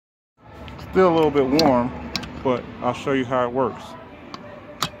Still a little bit warm, but I'll show you how it works.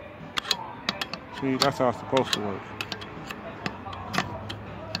 See, that's how it's supposed to work.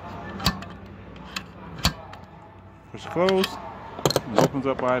 Push it closed, it opens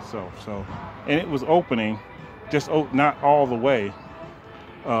up by itself. So, and it was opening, just not all the way.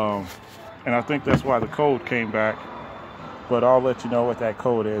 And I think that's why the code came back. But I'll let you know what that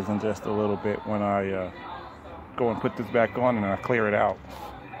code is in just a little bit when I go and put this back on and I clear it out.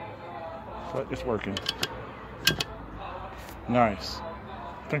 But it's working. Nice.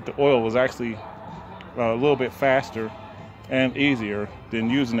 I think the oil was actually a little bit faster and easier than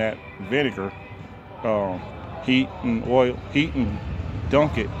using that vinegar. Heat and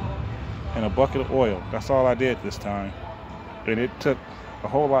dunk it in a bucket of oil. That's all I did this time. And it took a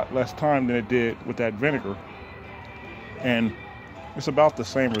whole lot less time than it did with that vinegar. And it's about the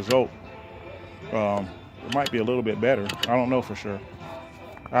same result. It might be a little bit better. I don't know for sure.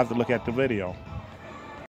 I have to look at the video.